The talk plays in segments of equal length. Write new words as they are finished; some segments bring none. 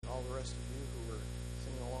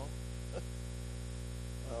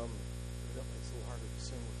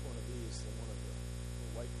sing with one of these than one of the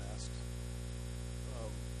white masks.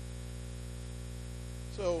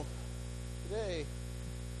 So today,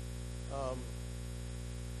 kind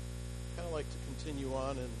of like to continue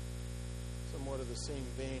on in somewhat of the same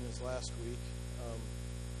vein as last week.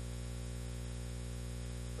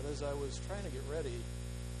 But as I was trying to get ready,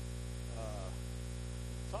 a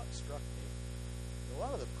thought struck me. A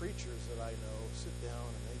lot of the preachers that I know sit down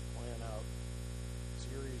and they plan out a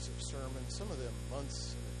series of sermons, some of them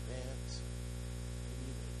months in advance, maybe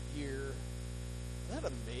even a year. And that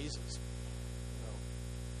amazes me.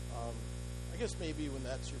 I guess maybe when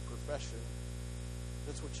that's your profession,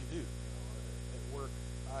 that's what you do. At work,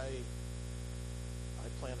 I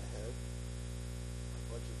plan ahead. My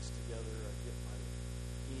budget's together. I get my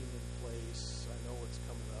team in place. I know what's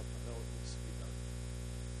coming up. I know what needs to be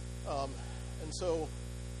done. And so,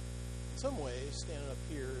 in some ways, standing up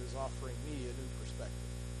here is offering me a new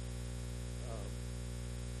perspective.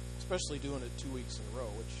 Especially doing it 2 weeks in a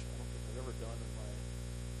row, which I don't think I've ever done in my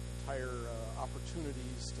entire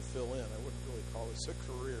opportunities to fill in. I wouldn't really call this a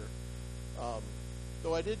career.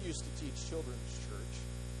 Though I did used to teach children's church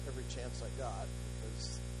every chance I got,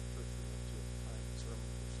 because the church we went to at the time, the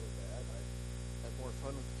sermons were so bad, I had more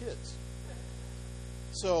fun with kids.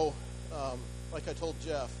 So, like I told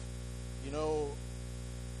Jeff, you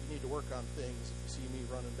need to work on things if you see me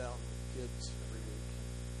running down with kids every week.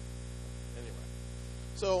 Anyway,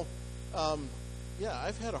 so,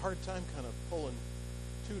 I've had a hard time kind of pulling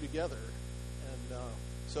two together, and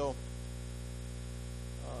so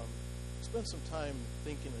spent some time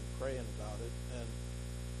thinking and praying about it, and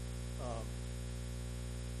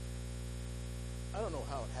I don't know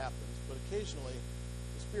how it happens, but occasionally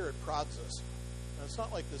the Spirit prods us, and it's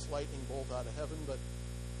not like this lightning bolt out of heaven, but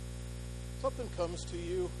something comes to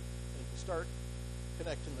you, and you start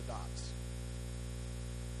connecting the dots.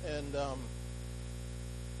 And so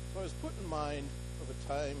I was put in mind of a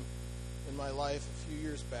time in my life a few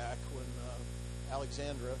years back when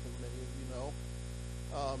Alexandra, who many of you know,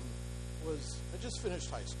 I just finished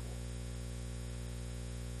high school.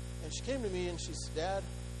 And she came to me and she said, "Dad,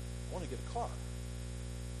 I want to get a car."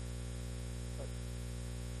 But,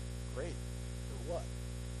 great, for what?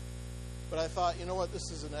 But I thought, you know what,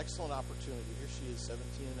 this is an excellent opportunity. Here she is, 17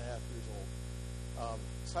 and a half years old.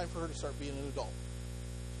 It's time for her to start being an adult.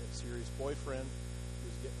 She had a serious boyfriend. He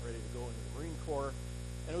was getting ready to go into the Marine Corps.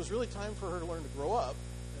 And it was really time for her to learn to grow up.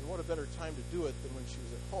 And what a better time to do it than when she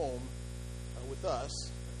was at home with us.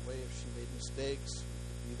 That way, if she made mistakes, we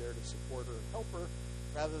could be there to support her and help her,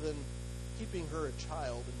 rather than keeping her a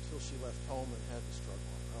child until she left home and had to struggle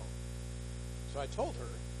on her own. So I told her,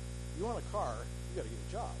 you want a car, you got to get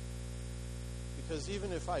a job. Because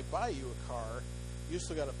even if I buy you a car, you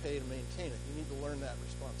still got to pay to maintain it. You need to learn that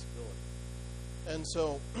responsibility. And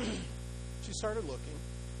so she started looking.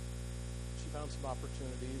 She found some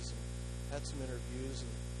opportunities and had some interviews,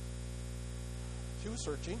 and she was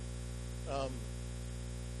searching.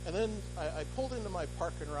 And then I pulled into my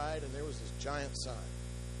park and ride, and there was this giant sign: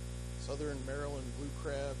 Southern Maryland Blue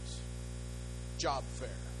Crabs Job Fair.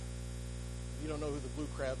 If you don't know who the Blue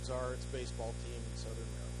Crabs are, it's a baseball team in Southern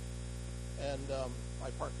Maryland. And my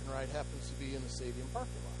park and ride happens to be in the stadium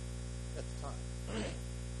parking lot at the time.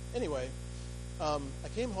 Anyway, I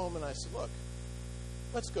came home and I said, "Look,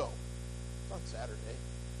 let's go." It's on Saturday.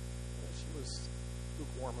 She was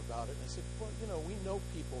lukewarm about it. And I said, "Well, we know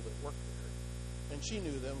people that work there." And she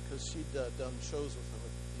knew them because she'd done shows with them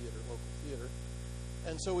at the theater, local theater.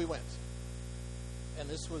 And so we went. And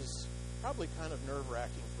this was probably kind of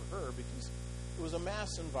nerve-wracking for her because it was a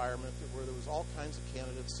mass environment where there was all kinds of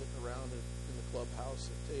candidates sitting around in the clubhouse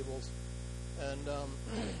at tables. And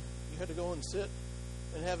you had to go and sit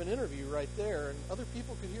and have an interview right there, and other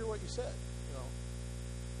people could hear what you said, And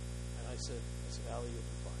I said, "Allie, you'll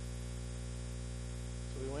do fine."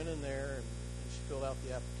 So we went in there, and she filled out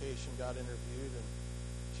the application, got interviewed, and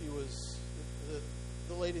she was,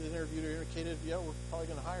 the lady that interviewed her indicated, "Yeah, we're probably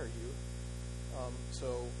going to hire you.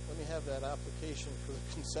 So let me have that application for the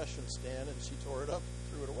concession stand," and she tore it up and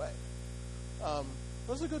threw it away. It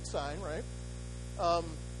was a good sign, right?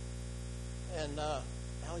 And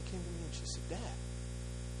Allie came to me and she said, "Dad,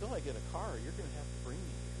 until I get a car, you're going to have to bring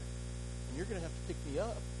me here, and you're going to have to pick me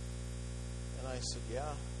up." And I said, "Yeah,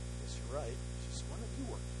 I guess you're right." She said, "Why don't you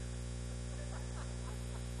work here?"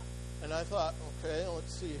 And I thought, okay,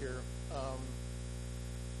 let's see here.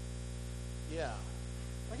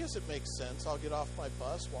 I guess it makes sense. I'll get off my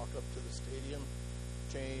bus, walk up to the stadium,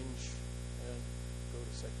 change, and go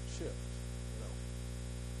to second shift.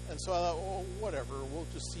 And so I thought, well, whatever, we'll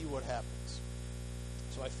just see what happens.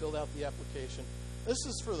 So I filled out the application. This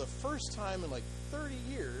is for the first time in like 30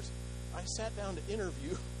 years I sat down to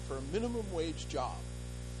interview for a minimum wage job.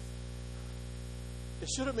 It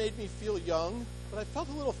should have made me feel young, but I felt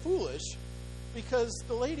a little foolish because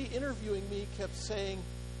the lady interviewing me kept saying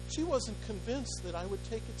she wasn't convinced that I would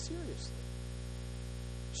take it seriously.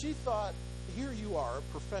 She thought, here you are, a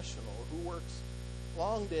professional who works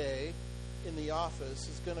long day in the office,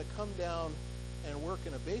 is going to come down and work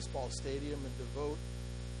in a baseball stadium and devote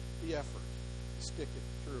the effort to stick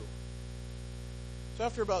it through. So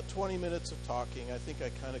after about 20 minutes of talking, I think I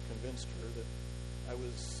kind of convinced her that I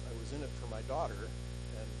was in it for my daughter,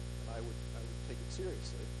 and I would take it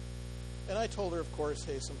seriously. And I told her, of course,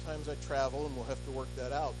 hey, sometimes I travel and we'll have to work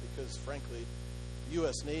that out because, frankly, the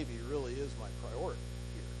U.S. Navy really is my priority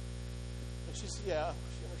here. And she said, yeah,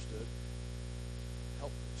 she understood.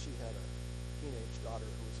 Helped. She had a teenage daughter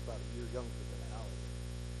who was about a year younger than Allie.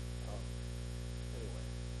 Anyway,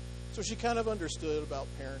 so she kind of understood about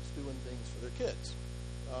parents doing things for their kids.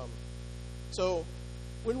 So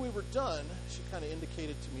when we were done, she kind of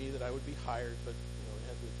indicated to me that I would be hired, but it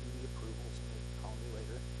had to give me approvals and they'd call me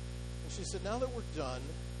later. And she said, now that we're done,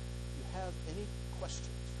 do you have any questions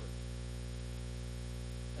for me?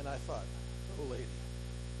 And I thought, oh, lady,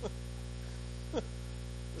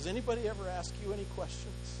 does anybody ever ask you any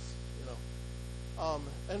questions?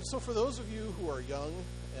 And so for those of you who are young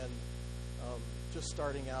and just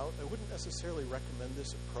starting out, I wouldn't necessarily recommend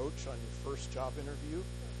this approach on your first job interview.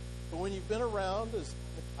 But when you've been around, as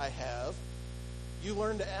I have, you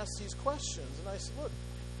learn to ask these questions. And I said, look,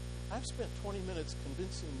 I've spent 20 minutes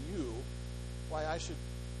convincing you why you should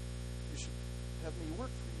have me work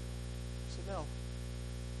for you. I said, now,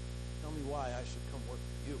 tell me why I should come work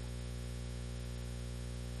for you.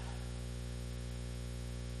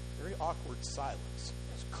 Very awkward silence.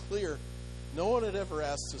 It's clear no one had ever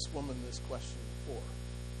asked this woman this question before.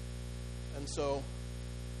 And so, I'll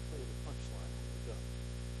tell you the punchline when we're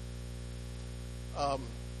done.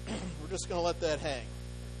 We're just going to let that hang.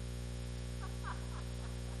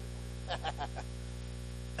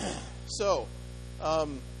 So,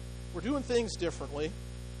 we're doing things differently.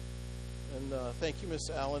 And thank you, Miss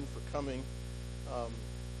Allen, for coming.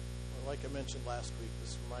 Like I mentioned last week,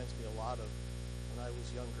 this reminds me a lot of when I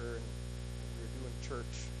was younger and we were doing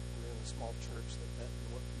church. We were in a small church that met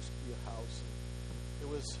in what used to be a house. And it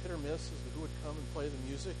was hit or miss as to who would come and play the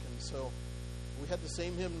music. And so we had the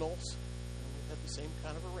same hymnals and we had the same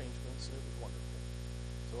kind of arrangements, and it was wonderful.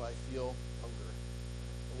 So I feel younger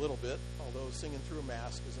a little bit, although singing through a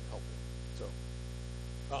mask isn't helping. So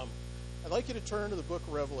I'd like you to turn to the book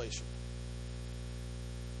of Revelation.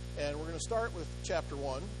 And we're going to start with chapter 1.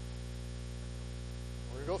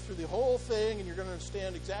 We're going to go through the whole thing, and you're going to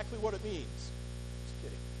understand exactly what it means. Just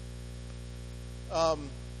kidding.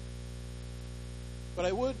 But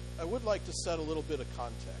I would like to set a little bit of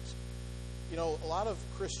context. A lot of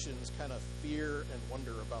Christians kind of fear and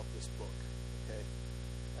wonder about this book. Okay,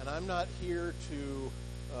 and I'm not here to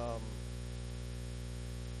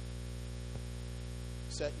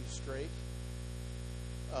set you straight.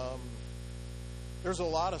 There's a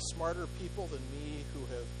lot of smarter people than me who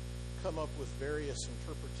have come up with various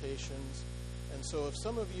interpretations. And so if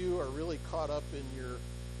some of you are really caught up in your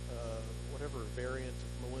whatever variant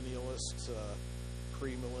of millennialist,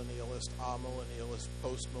 pre-millennialist, amillennialist,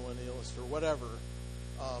 post-millennialist, or whatever,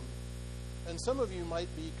 and some of you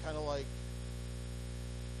might be kind of like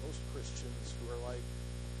most Christians who are like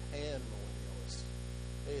pan-millennialists.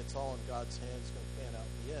 Hey, it's all in God's hands, it's going to pan out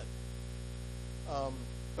in the end.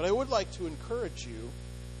 But I would like to encourage you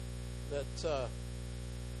that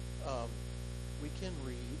we can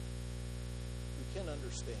read, we can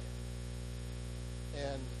understand,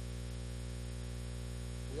 and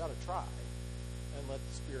we ought to try and let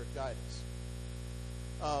the Spirit guide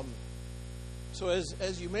us. So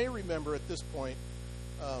as you may remember at this point,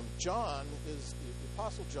 the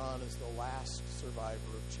Apostle John is the last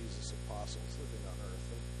survivor of Jesus' apostles living on earth.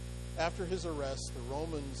 And after his arrest, the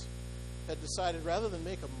Romans had decided rather than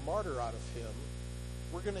make a martyr out of him,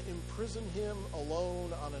 we're going to imprison him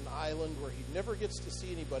alone on an island where he never gets to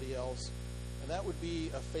see anybody else, and that would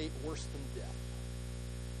be a fate worse than death.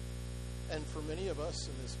 And for many of us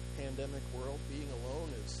in this pandemic world, being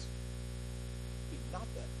alone is not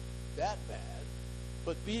that bad,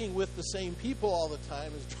 but being with the same people all the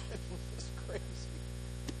time is driving us crazy.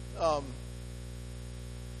 So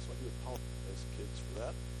I do apologize, kids, for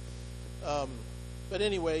that. But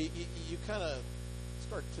anyway, you kind of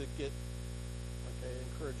start to get, like I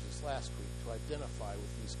encouraged this last week, to identify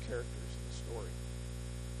with these characters in the story.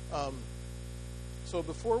 So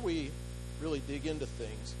before we really dig into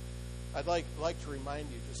things, I'd like to remind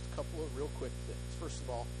you just a couple of real quick things. First of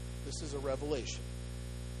all, this is a revelation.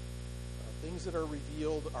 things that are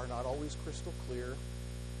revealed are not always crystal clear.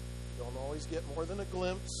 You don't always get more than a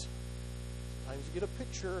glimpse. Sometimes you get a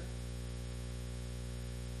picture.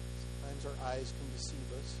 Sometimes our eyes can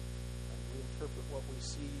deceive us. Sometimes we interpret what we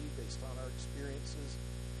see based on our experiences.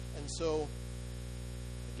 And so,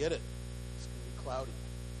 I get it. This can be cloudy.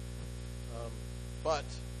 But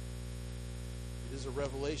it is a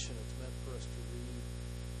revelation. It's meant for us to read,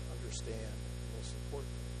 understand, and most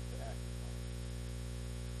importantly, to act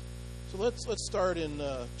upon. So let's start in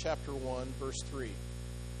chapter 1, verse 3.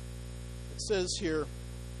 It says here,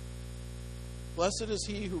 "Blessed is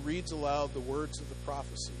he who reads aloud the words of the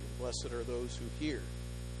prophecy, and blessed are those who hear,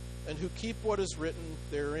 and who keep what is written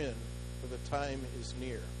therein, for the time is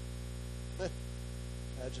near."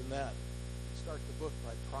 Imagine that. You start the book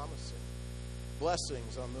by promising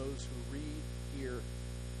blessings on those who read, hear, and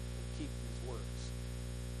keep these words.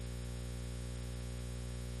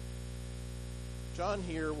 John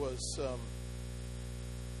here was a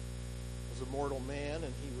mortal man,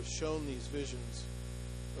 and he was shown these visions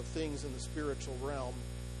of things in the spiritual realm.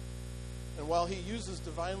 And while he uses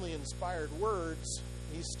divinely inspired words,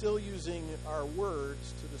 he's still using our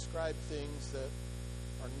words to describe things that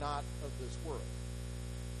are not of this world.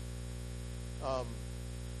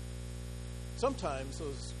 Sometimes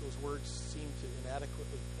those words seem to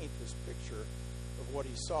inadequately paint this picture of what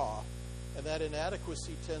he saw, and that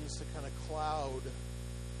inadequacy tends to kind of cloud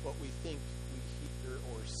what we think we hear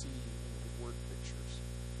or see in his word pictures.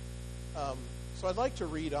 So I'd like to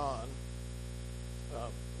read on.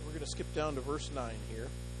 We're going to skip down to verse 9 here.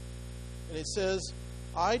 And it says,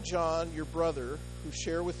 "I, John, your brother, who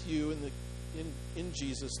share with you in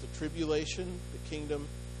Jesus the tribulation, the kingdom,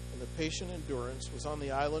 and the patient endurance, was on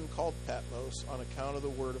the island called Patmos on account of the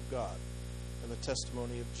word of God and the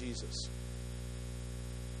testimony of Jesus.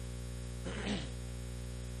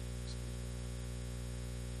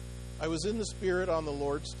 I was in the Spirit on the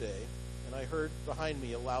Lord's day, and I heard behind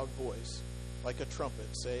me a loud voice, like a trumpet,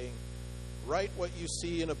 saying, 'Write what you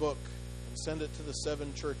see in a book, and send it to the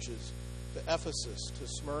 7 churches, to Ephesus, to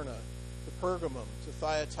Smyrna, to Pergamum, to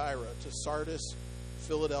Thyatira, to Sardis,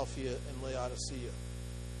 Philadelphia, and Laodicea.'"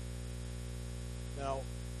 Now, it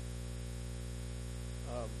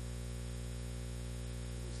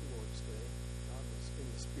was the Lord's day. God was in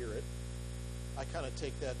the Spirit. I kind of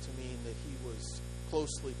take that to mean that he was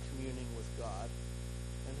closely communing with God.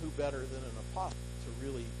 And who better than an apostle to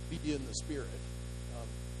really be in the Spirit?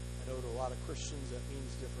 I know to a lot of Christians that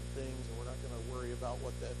means different things, and we're not going to worry about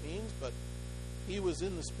what that means, but he was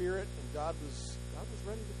in the Spirit, and God was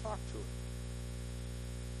ready to talk to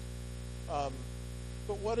him.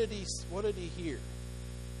 But what did he hear?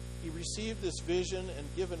 He received this vision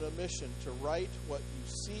and given a mission to write what you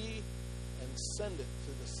see and send it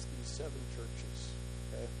to these 7 churches.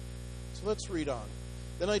 Okay? So let's read on.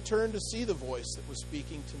 "Then I turned to see the voice that was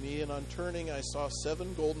speaking to me, and on turning I saw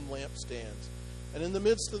 7 golden lampstands. And in the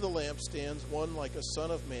midst of the lampstands, one like a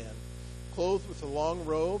son of man, clothed with a long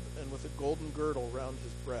robe and with a golden girdle round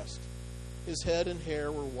his breast. His head and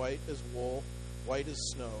hair were white as wool, white as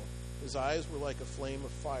snow. His eyes were like a flame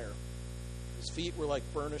of fire. His feet were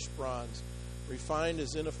like burnished bronze, refined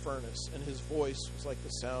as in a furnace, and his voice was like the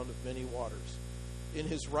sound of many waters. In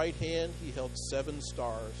his right hand he held 7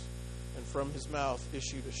 stars, and from his mouth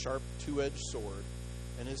issued a sharp 2-edged sword,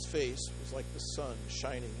 and his face was like the sun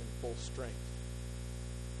shining in full strength.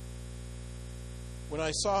 When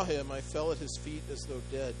I saw him, I fell at his feet as though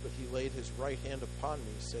dead, but he laid his right hand upon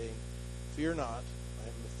me, saying, 'Fear not, I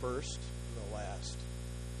am the first and the last,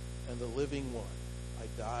 and the living one. I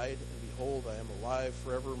died, and behold, I am alive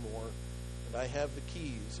forevermore, and I have the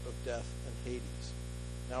keys of death and Hades.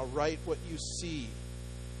 Now write what you see,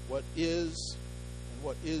 what is, and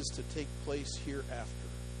what is to take place hereafter.'"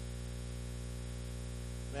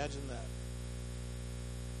 Imagine that.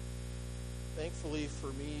 Thankfully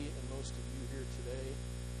for me and most of you here today,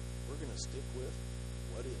 we're going to stick with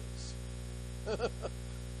what is.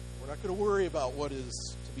 We're not going to worry about what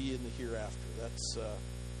is to be in the hereafter. That's for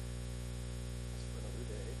another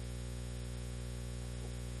day.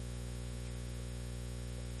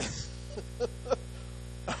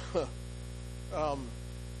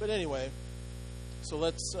 But anyway, so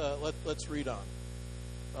let's read on.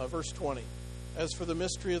 Verse 20. "As for the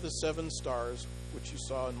mystery of the 7 stars, which you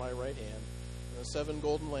saw in my right hand, and the 7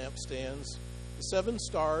 golden lampstands, the 7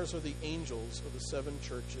 stars are the angels of the 7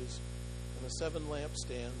 churches, and the 7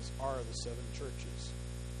 lampstands are the 7 churches."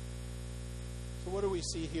 So what do we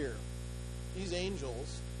see here? These angels,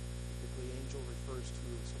 typically angel refers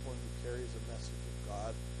to someone who carries a message of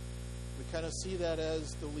God. We kind of see that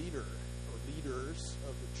as the leader or leaders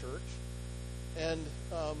of the church. And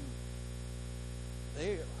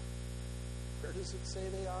where does it say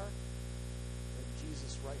they are? In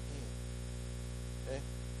Jesus' right hand. Okay?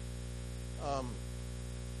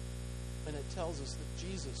 And it tells us that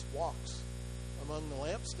Jesus walks among the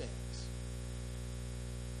lampstands,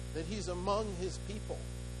 that he's among his people.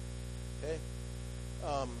 Okay?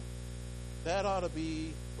 That ought to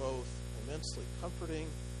be both immensely comforting,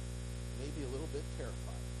 maybe a little bit terrifying.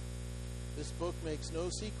 This book makes no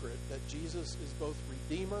secret that Jesus is both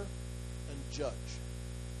Redeemer and Judge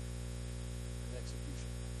and executioner.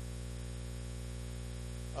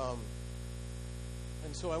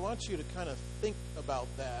 And so I want you to kind of think about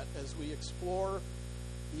that as we explore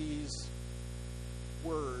these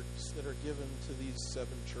words that are given to these 7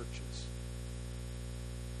 churches.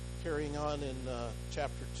 Carrying on in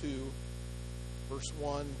chapter 2, verse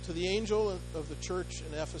 1, to the angel of the church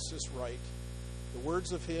in Ephesus write, the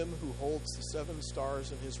words of him who holds the 7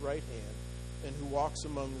 stars in his right hand and who walks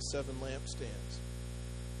among the 7 lampstands.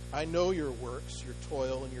 I know your works, your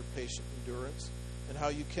toil and your patient endurance, and how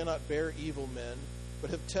you cannot bear evil men, but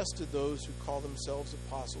have tested those who call themselves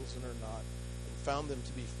apostles and are not, and found them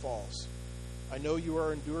to be false. I know you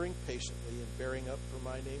are enduring patiently and bearing up for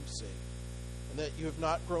my name's sake, and that you have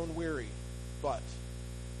not grown weary, but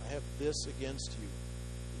I have this against you,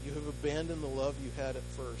 that you have abandoned the love you had at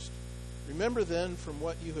first. Remember then from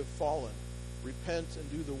what you have fallen. Repent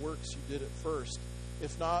and do the works you did at first.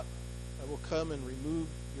 If not, I will come and remove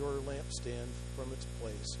your lampstand from its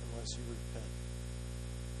place unless you repent.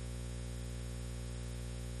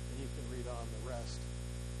 And you can read on the rest.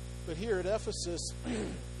 But here at Ephesus,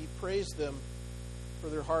 he praised them for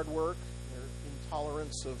their hard work, their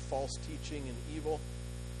intolerance of false teaching and evil.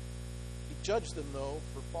 He judged them, though,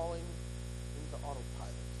 for falling into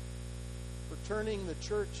autopilot, for turning the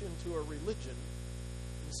church into a religion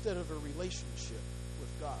instead of a relationship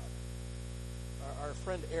with God. Our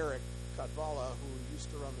friend Eric Kadvala, who used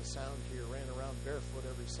to run the sound here, ran around barefoot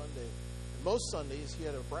every Sunday. And most Sundays, he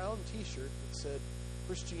had a brown T-shirt that said,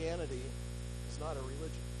 Christianity is not a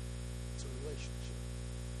religion, it's a relationship.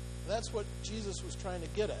 And that's what Jesus was trying to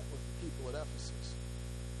get at with the people at Ephesus.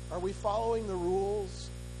 Are we following the rules?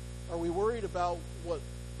 Are we worried about what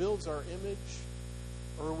builds our image?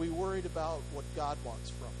 Or are we worried about what God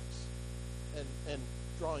wants from us and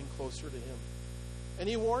drawing closer to him? And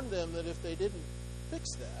he warned them that if they didn't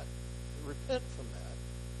fix that, repent from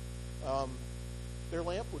that, their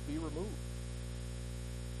lamp would be removed.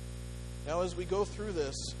 Now, as we go through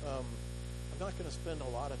this, I'm not going to spend a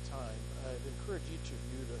lot of time. I'd encourage each of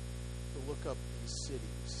you to look up these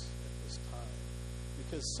cities at this time,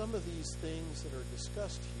 because some of these things that are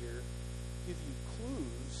discussed here give you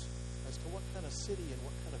clues as to what kind of city and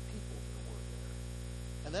what kind of people there were there.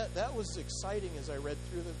 And that was exciting as I read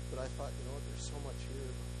through them, but I thought, you know what, there's so much here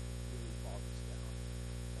that really bogs down.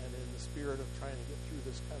 And in the spirit of trying to get through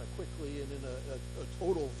this kind of quickly and in a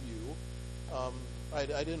total view, I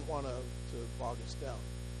didn't want to bog us down.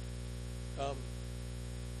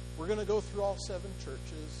 We're going to go through all 7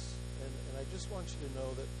 churches, and I just want you to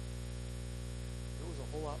know that there was a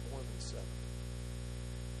whole lot more than 7.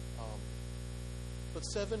 But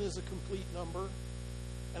 7 is a complete number,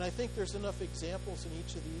 and I think there's enough examples in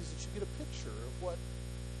each of these that you get a picture of what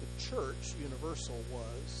the church universal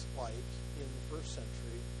was like in the first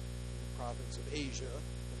century in the province of Asia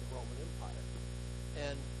in the Roman Empire.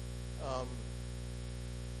 And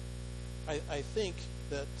I think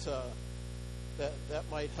that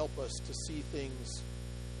might help us to see things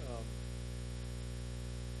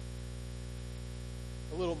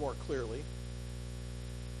a little more clearly.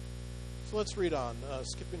 So let's read on,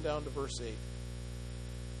 skipping down to verse 8.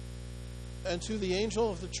 And to the angel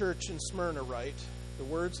of the church in Smyrna write, the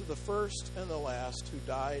words of the first and the last who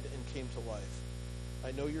died and came to life.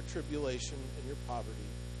 I know your tribulation and your poverty,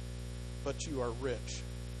 but you are rich.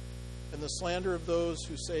 And the slander of those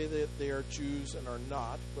who say that they are Jews and are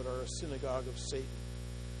not, but are a synagogue of Satan.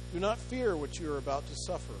 Do not fear what you are about to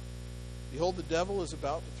suffer. Behold, the devil is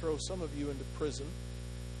about to throw some of you into prison,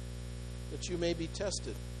 that you may be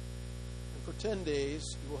tested. And for 10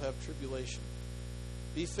 days you will have tribulation.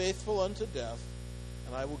 Be faithful unto death,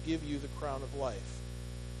 and I will give you the crown of life.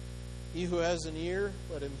 He who has an ear,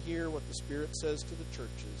 let him hear what the Spirit says to the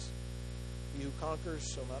churches. He who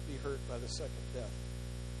conquers shall not be hurt by the second death.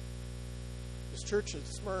 This church at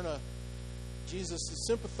Smyrna, Jesus is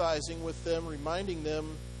sympathizing with them, reminding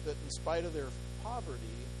them that in spite of their poverty,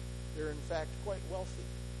 they're in fact quite wealthy.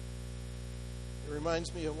 It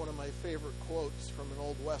reminds me of one of my favorite quotes from an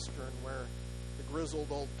old Western where the grizzled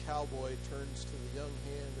old cowboy turns to the young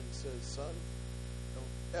hand and says, "Son,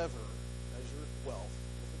 don't ever measure wealth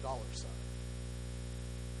with a dollar sign."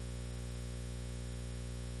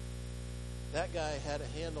 That guy had a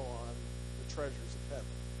handle on the treasures of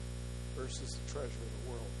heaven versus the treasure of the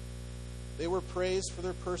world. They were praised for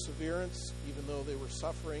their perseverance, even though they were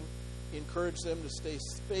suffering. He encouraged them to stay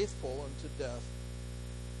faithful unto death.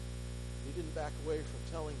 He didn't back away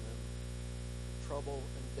from telling them trouble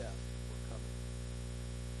and death were coming.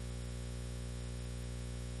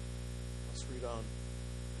 Let's read on,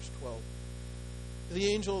 verse 12. To the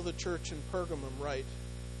angel of the church in Pergamum write,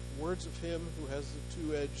 words of him who has the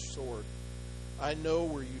two-edged sword. I know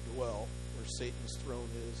where you dwell, where Satan's throne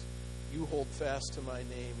is. You hold fast to my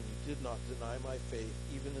name, and you did not deny my faith,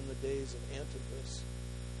 even in the days of Antipas,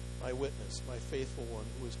 my witness, my faithful one,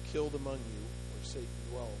 who was killed among you, where Satan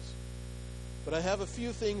dwells. But I have a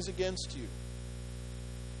few things against you.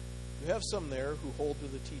 You have some there who hold to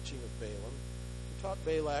the teaching of Balaam, who taught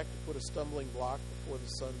Balak to put a stumbling block before the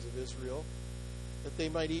sons of Israel, that they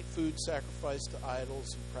might eat food sacrificed to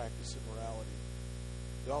idols and practice immorality.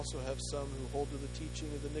 You also have some who hold to the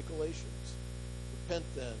teaching of the Nicolaitans. Repent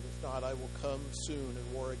then, if not, I will come soon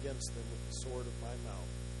and war against them with the sword of my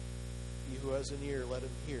mouth. He who has an ear, let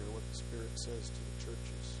him hear what the Spirit says to the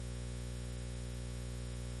churches.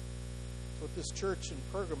 So with this church in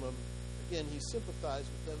Pergamum, again, he sympathized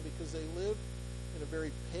with them because they lived in a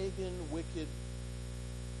very pagan, wicked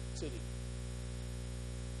city.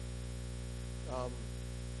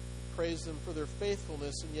 He praised them for their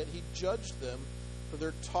faithfulness, and yet he judged them for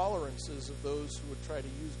their tolerances of those who would try to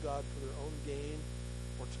use God for their own gain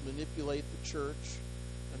or to manipulate the church,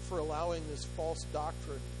 and for allowing this false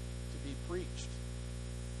doctrine to be preached.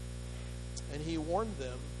 And he warned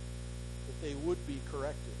them that they would be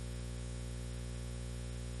corrected.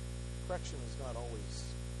 Correction is not always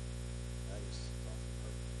nice. It's often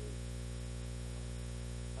hard to do.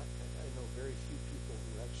 I know very few people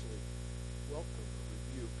who actually welcome a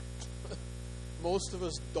rebuke. Most of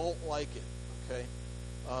us don't like it, okay?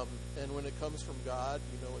 And when it comes from God,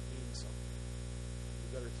 you know it means something.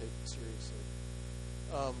 You better take it seriously.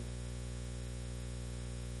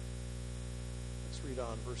 Let's read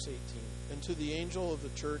on, verse 18. And to the angel of the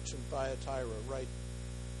church in Thyatira write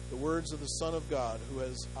the words of the Son of God, who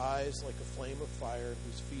has eyes like a flame of fire and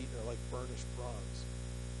whose feet are like burnished bronze.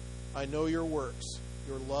 I know your works,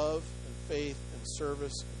 your love and faith and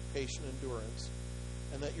service and patient endurance,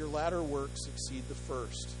 and that your latter works exceed the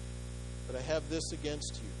first. But I have this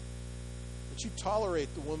against you, that you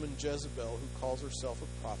tolerate the woman Jezebel, who calls herself a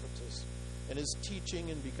prophetess, and is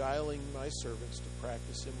teaching and beguiling my servants to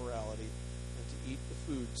practice immorality and to eat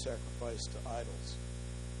the food sacrificed to idols.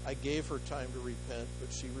 I gave her time to repent,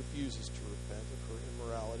 but she refuses to repent of her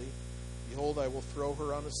immorality. Behold, I will throw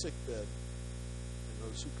her on a sickbed, and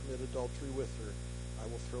those who commit adultery with her I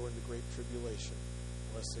will throw into great tribulation,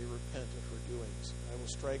 unless they repent of her doings. I will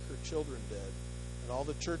strike her children dead, and all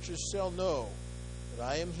the churches shall know that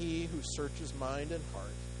I am he who searches mind and heart,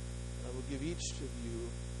 and I will give each of you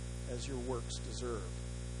as your works deserve.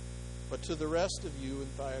 But to the rest of you in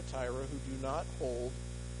Thyatira who do not hold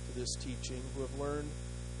to this teaching, who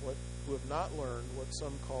have not learned what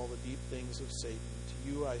some call the deep things of Satan,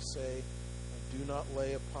 to you I say, I do not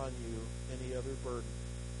lay upon you any other burden.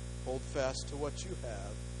 Hold fast to what you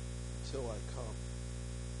have until I come.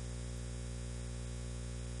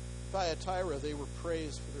 Thyatira, they were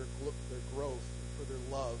praised for their growth and for their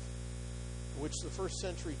love, which the first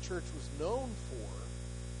century church was known for,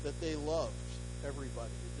 that they loved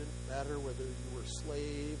everybody. It didn't matter whether you were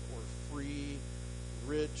slave or free,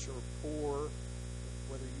 rich or poor,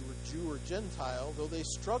 whether you were Jew or Gentile. Though they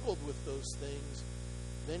struggled with those things,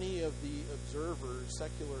 many of the observers,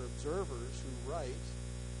 secular observers who write,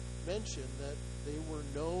 mention that they were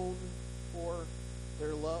known for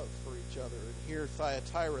their love for each other. And here,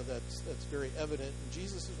 Thyatira, that's very evident, and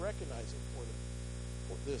Jesus is recognizing for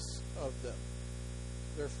this of them.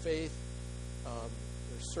 Their faith,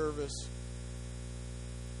 their service,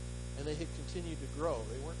 and they had continued to grow.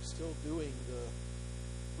 They weren't still doing the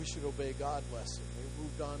we should obey God lesson. They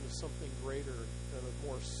moved on to something greater and of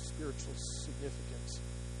more spiritual significance.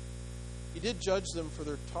 He did judge them for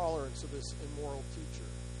their tolerance of this immoral teacher.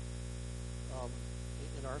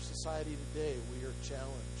 In our society today, we are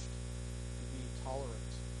challenged to be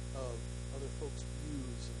tolerant of other folks'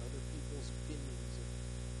 views and other people's opinions,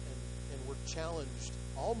 and we're challenged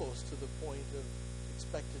almost to the point of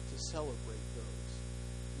expected to celebrate those,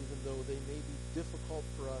 even though they may be difficult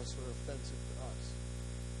for us or offensive to us.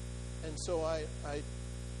 And so I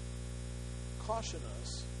caution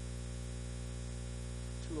us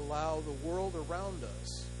to allow the world around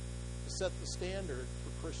us to set the standard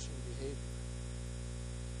for Christian behavior.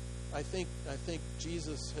 I think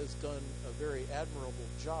Jesus has done a very admirable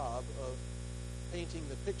job of painting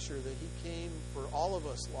the picture that he came for all of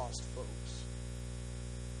us lost folks.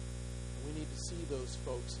 We need to see those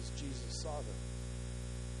folks as Jesus saw them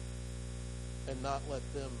and not let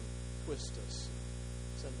them twist us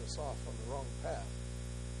and send us off on the wrong path.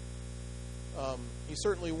 He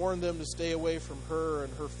certainly warned them to stay away from her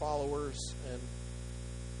and her followers. And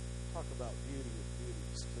talk about beauty of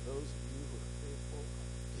beauties. To those of you who are faithful, I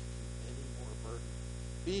don't give you any more burden.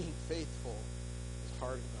 Being faithful is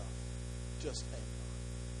hard enough. Just hang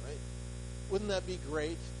on, right? Wouldn't that be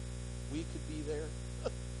great? We could be there.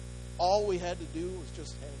 All we had to do was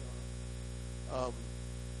just hang on.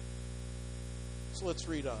 So let's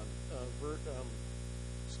read on.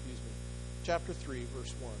 Chapter 3,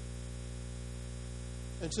 verse 1.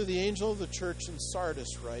 And to the angel of the church in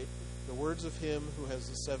Sardis write, the words of him who has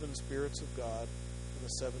the 7 spirits of God and the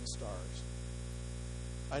 7 stars.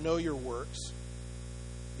 I know your works.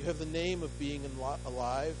 You have the name of being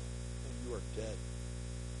alive, and you are dead.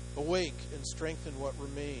 Awake and strengthen what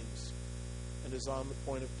remains and is on the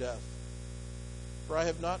point of death. For I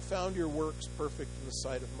have not found your works perfect in the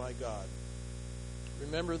sight of my God.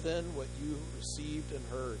 Remember then what you received and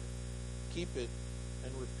heard. Keep it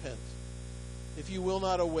and repent. If you will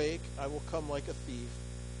not awake, I will come like a thief,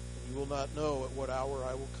 and you will not know at what hour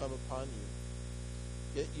I will come upon you.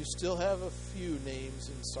 Yet you still have a few names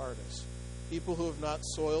in Sardis, people who have not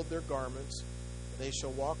soiled their garments, and they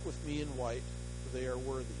shall walk with me in white, for they are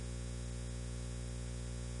worthy.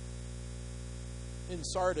 In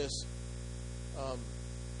Sardis,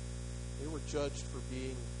 they were judged for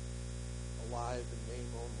being alive in name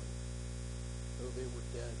only, though they were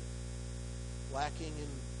dead, lacking in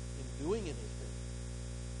doing anything.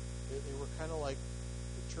 They were kind of like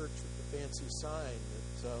the church with the fancy sign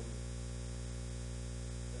that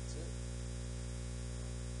that's it.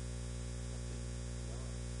 Nothing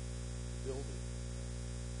beyond. Building,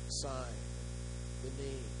 sign, the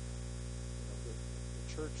name. The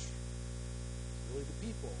church is really the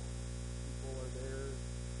people. People are there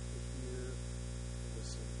to hear, to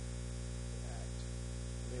listen, to act.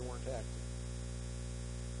 And they weren't acting.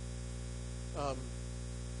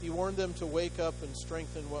 He warned them to wake up and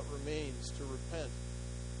strengthen what remains, to repent.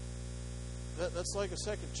 That's like a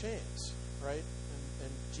second chance, right?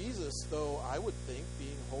 And Jesus, though I would think,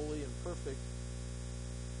 being holy and perfect,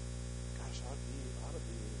 gosh, ought to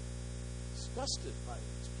be disgusted by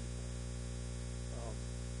these people.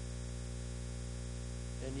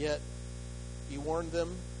 And yet, he warned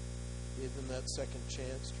them, gave them that second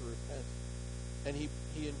chance to repent. And he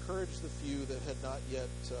encouraged the few that had not yet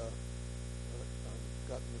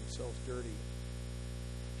gotten themselves dirty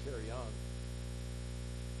to carry on.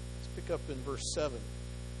 Let's pick up in verse 7.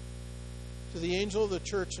 To the angel of the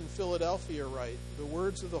church in Philadelphia write, the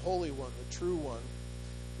words of the Holy One, the true One,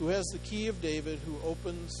 who has the key of David, who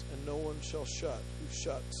opens and no one shall shut, who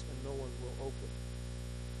shuts and no one will open.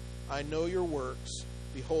 I know your works.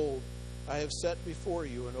 Behold, I have set before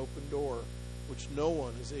you an open door, which no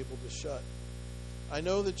one is able to shut. I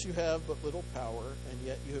know that you have but little power, and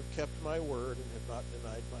yet you have kept my word and have not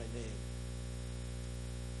denied my name.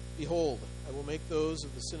 Behold, I will make those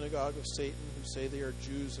of the synagogue of Satan who say they are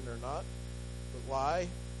Jews and are not, but lie.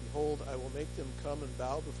 Behold, I will make them come and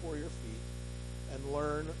bow before your feet and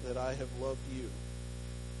learn that I have loved you.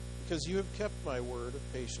 Because you have kept my word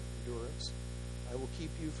of patient endurance, I will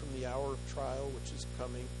keep you from the hour of trial which is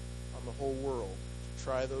coming on the whole world to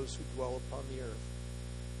try those who dwell upon the earth.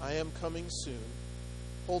 I am coming soon.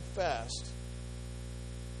 Hold fast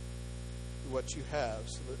to what you have,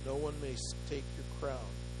 so that no one may take your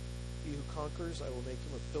crown. He who conquers, I will make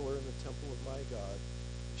him a pillar in the temple of my God.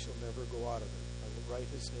 He shall never go out of it. I will write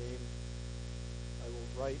his name. I will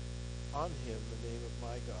write on him the name of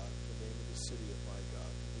my God, the name of the city of my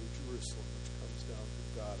God, the new Jerusalem, which comes down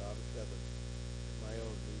from God out of heaven, and my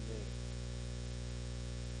own new name.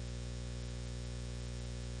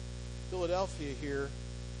 Philadelphia here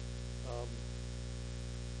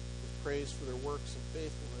praised for their works and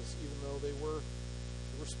faithfulness, even though they were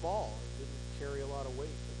small and didn't carry a lot of weight,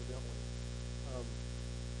 evidently.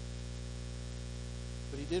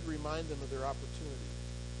 But he did remind them of their opportunity,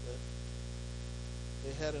 that they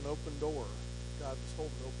had an open door. God was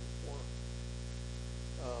holding open for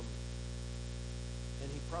them. And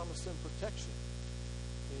he promised them protection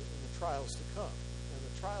in the trials to come. And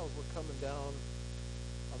the trials were coming down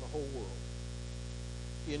on the whole world.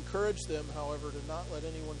 He encouraged them, however, to not let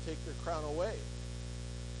anyone take their crown away.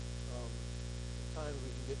 Sometimes we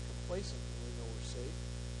can get complacent when we know we're safe.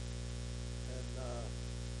 And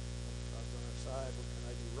God's on our side. What can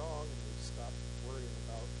I do wrong? And we stop worrying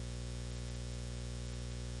about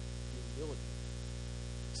being diligent.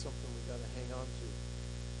 It's something we've got to hang on to.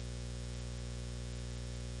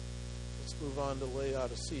 Let's move on to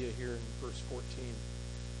Laodicea here in verse 14.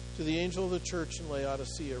 To the angel of the church in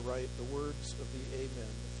Laodicea write the words of the Amen,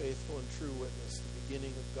 the faithful and true witness, the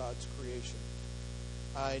beginning of God's creation.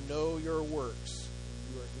 I know your works,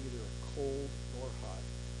 and you are neither cold nor hot.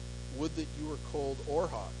 Would that you were cold or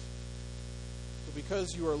hot. So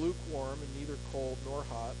because you are lukewarm and neither cold nor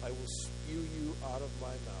hot, I will spew you out of my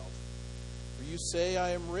mouth. For you say,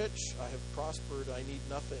 I am rich, I have prospered, I need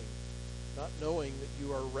nothing, not knowing that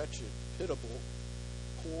you are wretched, pitiable,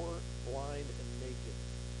 poor, blind, and naked.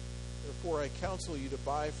 Therefore I counsel you to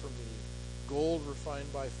buy from me gold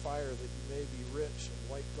refined by fire, that you may be rich, and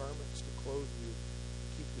white garments to clothe you,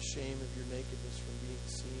 and keep the shame of your nakedness from being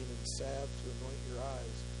seen, and salve to anoint your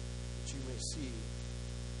eyes, that you may see.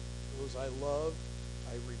 Those I love,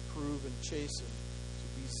 I reprove and chasten, to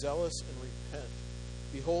be zealous and repent.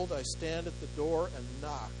 Behold, I stand at the door and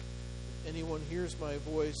knock. If anyone hears my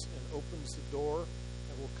voice and opens the door,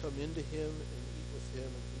 I will come into him and eat with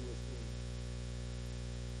him and he with me.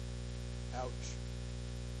 Ouch.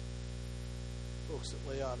 Folks at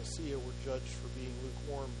Laodicea were judged for being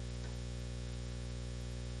lukewarm.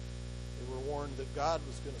 They were warned that God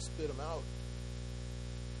was going to spit them out.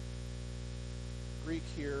 Greek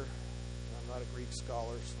here, I'm not a Greek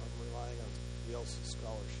scholar, so I'm relying on the Elsa's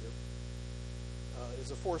scholarship,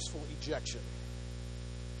 is a forceful ejection.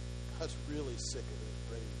 God's really sick of it,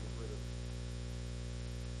 ready to get rid of it.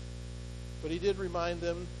 But he did remind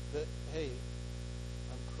them that, hey,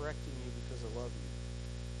 I'm correcting you because I love you.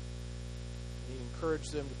 And he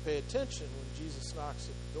encouraged them to pay attention when Jesus knocks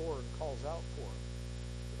at the door and calls out for them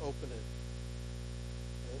to open it.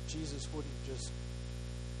 And that Jesus wouldn't just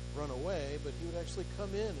run away, but he would actually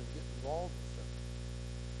come in and get involved with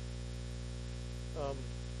them.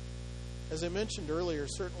 As I mentioned earlier,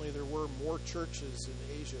 certainly there were more churches in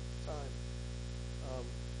Asia at the time.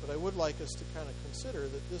 But I would like us to kind of consider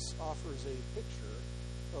that this offers a picture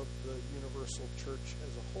of the universal church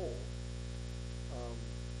as a whole.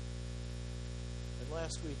 And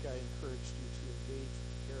last week I encouraged you to engage with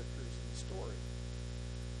the characters in the story.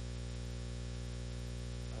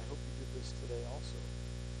 I hope you did this today also.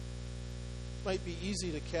 It might be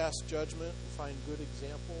easy to cast judgment and find good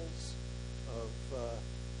examples of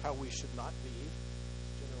how we should not be.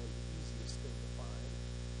 It's generally the easiest thing to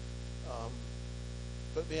find.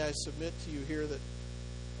 But may I submit to you here that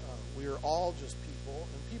we are all just people,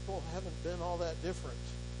 and people haven't been all that different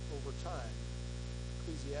over time.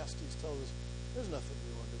 Ecclesiastes tells us there's nothing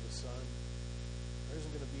new under the sun. There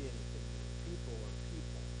isn't going to be anything new. People are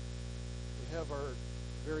people. We have our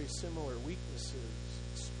very similar weaknesses,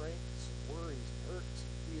 strengths, worries, hurts,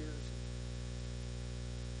 and fears.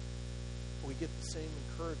 We get the same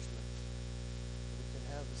encouragement. We can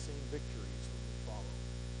have the same victories when we follow.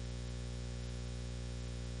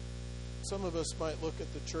 Some of us might look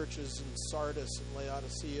at the churches in Sardis and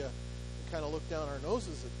Laodicea and kind of look down our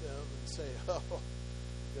noses at them and say, oh,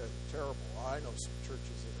 you guys are terrible. I know some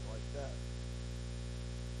churches that are like that.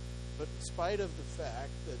 But in spite of the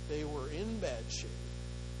fact that they were in bad shape,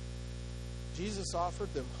 Jesus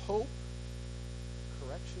offered them hope,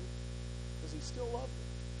 correction, because he still loved them.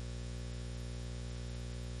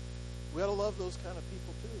 We ought to love those kind of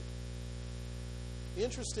people too. The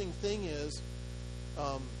interesting thing is,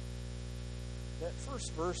 that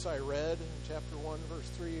first verse I read in chapter 1, verse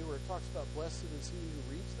 3, where it talks about blessed is he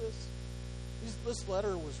who reads this. This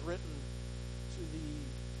letter was written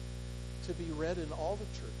to be read in all the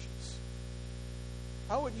churches.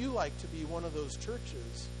 How would you like to be one of those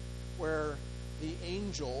churches where the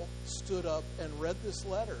angel stood up and read this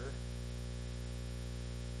letter,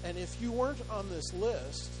 and if you weren't on this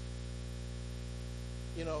list,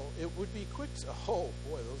 you know, it would be quick to, oh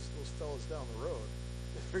boy, those fellas down the road,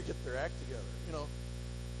 they better get their act together. You know,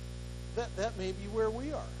 that may be where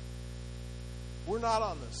we are. We're not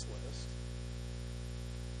on this list,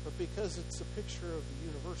 but because it's a picture of the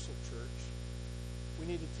universal church, we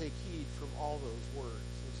need to take heed from all those words,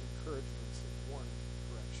 those encouragements and warning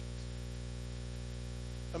corrections.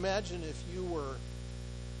 Imagine if you were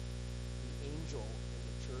the angel in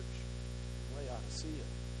the church in Laodicea.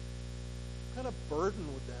 What kind of burden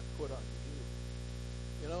would that put on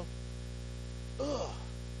you? You know?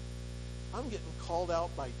 I'm getting called out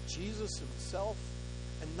by Jesus himself,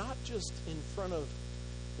 and not just in front of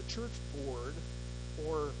the church board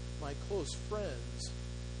or my close friends,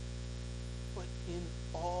 but in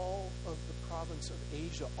all of the province of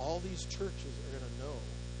Asia. All these churches are going to know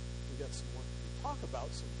we got some work to do. Talk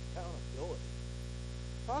about some accountability.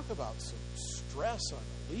 Talk about some stress on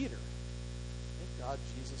a leader. Thank God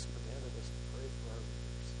Jesus commanded us to pray for our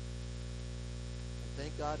leaders. And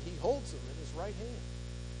thank God he holds them in his right hand.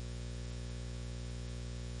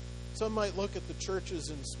 Some might look at the churches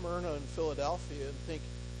in Smyrna and Philadelphia and think,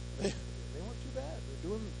 They weren't too bad.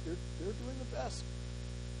 They're doing the best.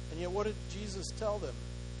 And yet what did Jesus tell them?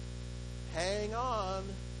 Hang on,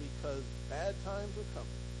 because bad times are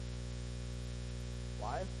coming.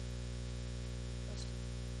 Why? Test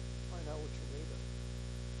it. Find out what you're made of.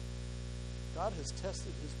 God has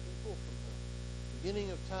tested his people from the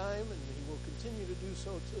beginning of time, and he will continue to do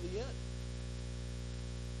so to the end.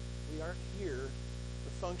 We aren't here to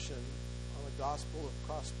function on a gospel of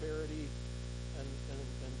prosperity and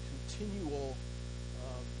continual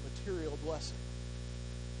material blessing.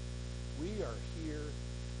 We are here to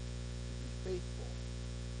be faithful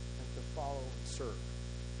and to follow and serve.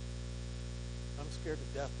 I'm scared to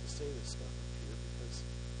death to say this stuff up here because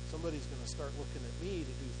somebody's going to start looking at me to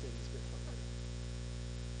do things differently.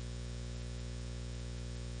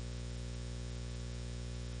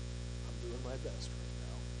 I'm doing my best right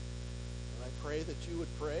now. And I pray that you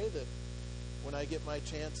would pray that when I get my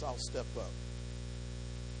chance, I'll step up.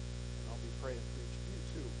 And I'll be praying for each of you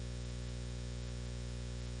too.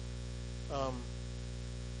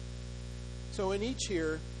 So in each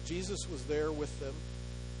here, Jesus was there with them.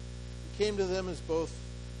 He came to them as both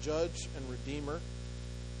judge and redeemer.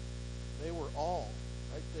 They were all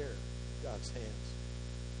right there in God's hands.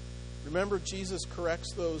 Remember, Jesus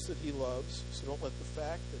corrects those that he loves, so don't let the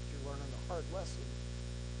fact that you're learning a hard lesson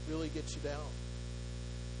really get you down.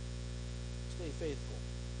 Stay faithful.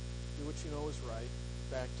 Do what you know is right.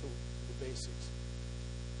 Back to the basics.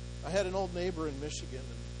 I had an old neighbor in Michigan,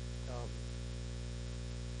 and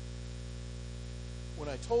when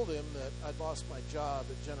I told him that I'd lost my job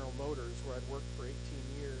at General Motors, where I'd worked for 18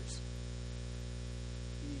 years,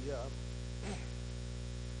 he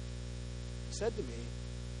said to me,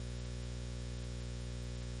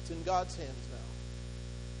 "It's in God's hands now."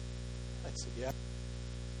 I said, "Yeah."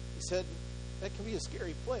 He said, "That can be a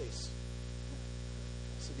scary place."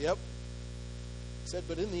 I said, "Yep." He said,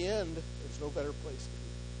 "But in the end, there's no better place to be."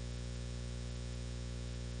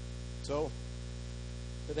 So,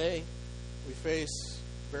 today, we face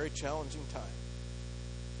a very challenging time.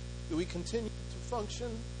 Do we continue to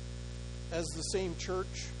function as the same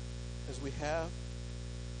church as we have?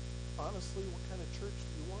 Honestly, what kind of church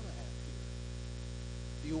do you want to have here?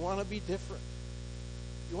 Do you want to be different?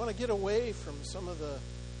 Do you want to get away from some of the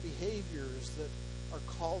behaviors that are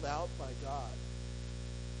called out by God?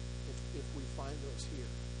 If we find those here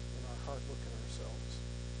in our hard look at ourselves.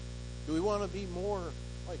 Do we want to be more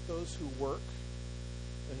like those who work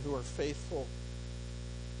and who are faithful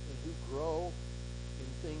and who grow in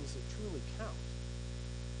things that truly count?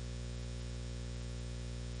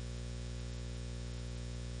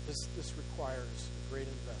 This requires a great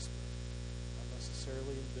investment, not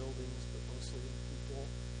necessarily in buildings, but mostly in people,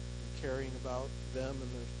 and caring about them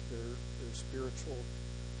and their spiritual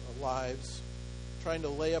lives, trying to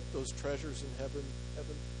lay up those treasures in heaven.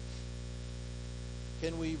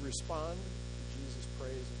 Can we respond to Jesus'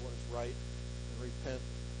 praise of what is right and repent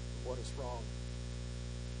of what is wrong?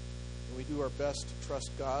 Can we do our best to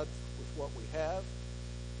trust God with what we have,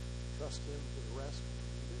 trust him for the rest when we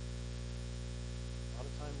need it? A lot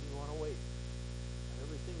of times we want to wait, have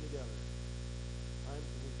everything together. Times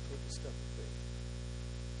we need to take a step of faith.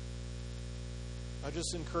 I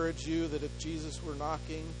just encourage you that if Jesus were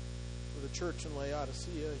knocking for the church in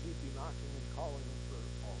Laodicea, he'd be knocking and calling them for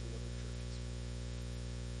all the other churches.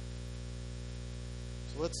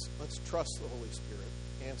 So let's trust the Holy Spirit,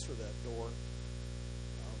 answer that door,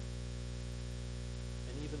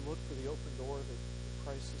 and even look for the open door that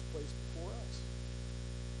Christ has placed before us.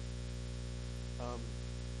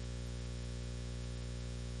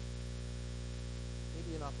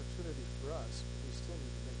 Maybe an opportunity for us, but we still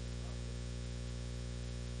need to make it happen.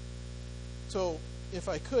 So, if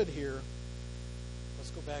I could here,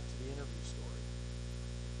 let's go back to the interview story.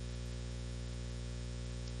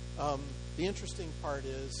 The interesting part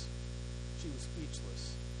is she was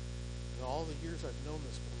speechless. In all the years I've known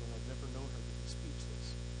this woman, I've never known her to be speechless.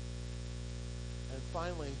 And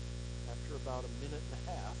finally, after about a minute and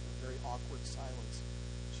a half of very awkward silence,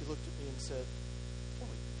 she looked at me and said, "Oh,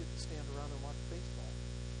 you get to stand around and watch baseball.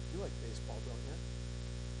 You like baseball, don't you?"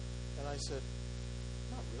 And I said,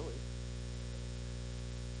 "Not really.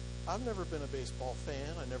 I've never been a baseball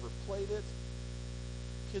fan. I never played it.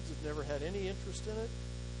 Kids have never had any interest in it."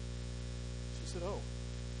 She said, "Oh.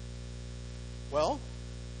 Well,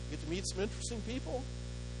 you get to meet some interesting people?"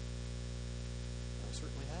 I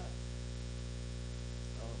certainly have.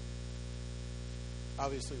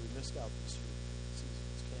 Obviously, we missed out this year because the season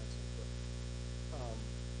was canceled. But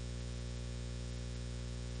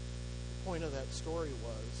the point of that story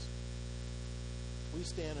was we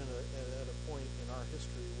stand at a point in our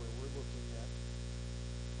history where we're looking at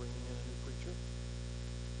bringing in a new preacher.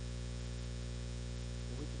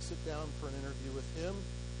 down for an interview with him,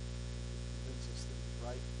 convince us that he's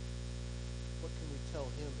right. What can we tell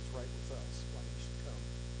him is right with us? Why he should come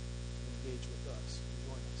and engage with us and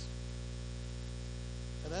join us.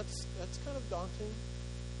 And that's kind of daunting.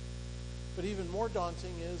 But even more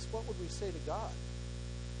daunting is, what would we say to God?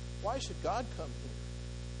 Why should God come here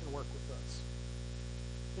and work with us?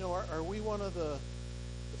 You know, are we one of the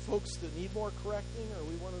folks that need more correcting, or are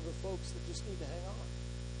we one of the folks that just need to hang on?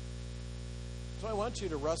 So I want you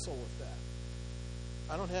to wrestle with that.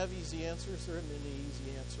 I don't have easy answers. There aren't any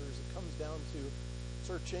easy answers. It comes down to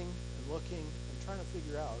searching and looking and trying to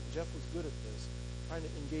figure out. Jeff was good at this, trying to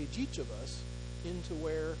engage each of us into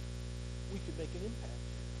where we could make an impact.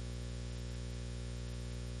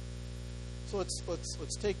 So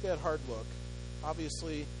let's take that hard look.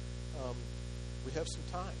 Obviously, we have some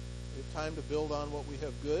time. We have time to build on what we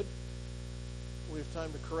have good. We have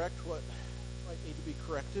time to correct what might need to be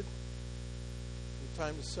corrected. We have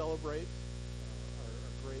time to celebrate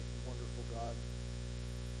our great and wonderful God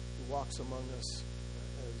who walks among us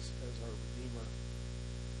as our Redeemer.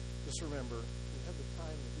 Just remember, we have the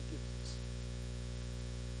time that He gives us.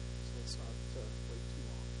 So let's not wait too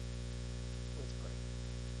long. Let's pray.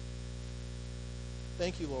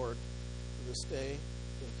 Thank you, Lord, for this day.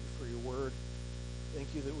 Thank you for your word.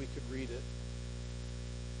 Thank you that we could read it.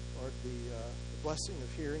 Lord, the blessing of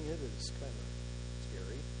hearing it is kind of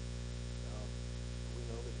scary. We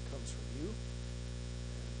know that it comes from you.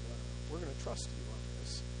 And we're going to trust you on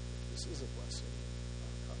this. This is a blessing,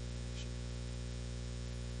 not a condemnation.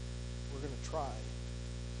 We're going to try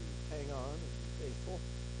to hang on and be faithful,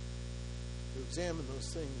 to examine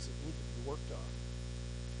those things that need to be worked on,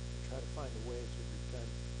 and try to find a way to repent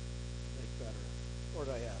and make better. Lord,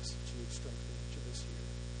 I ask that you would strengthen each of us here,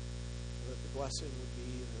 and that the blessing would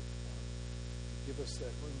be that you give us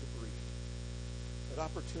that room to breathe, that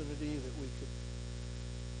opportunity that we could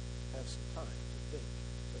have some time to think,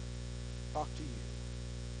 to talk to you,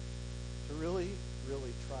 to really,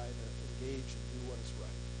 really try to engage and do what is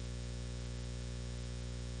right.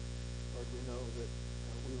 Lord, we know that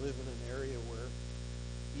we live in an area where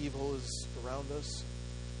evil is around us,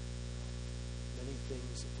 many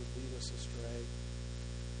things that would lead us astray.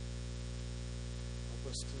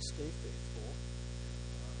 Help us to stay faithful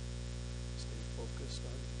and stay focused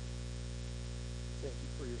on you. Thank you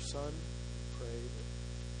for your Son. We pray that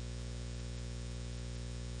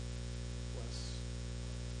bless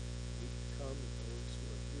the week to come and those who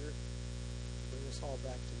are here. Bring us all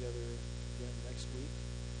back together again next week.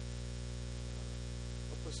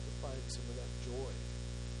 Help us to find some of that joy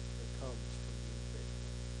that comes from being faithful.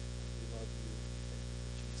 We love you. Thank you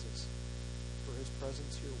for Jesus, for his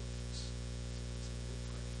presence here with us.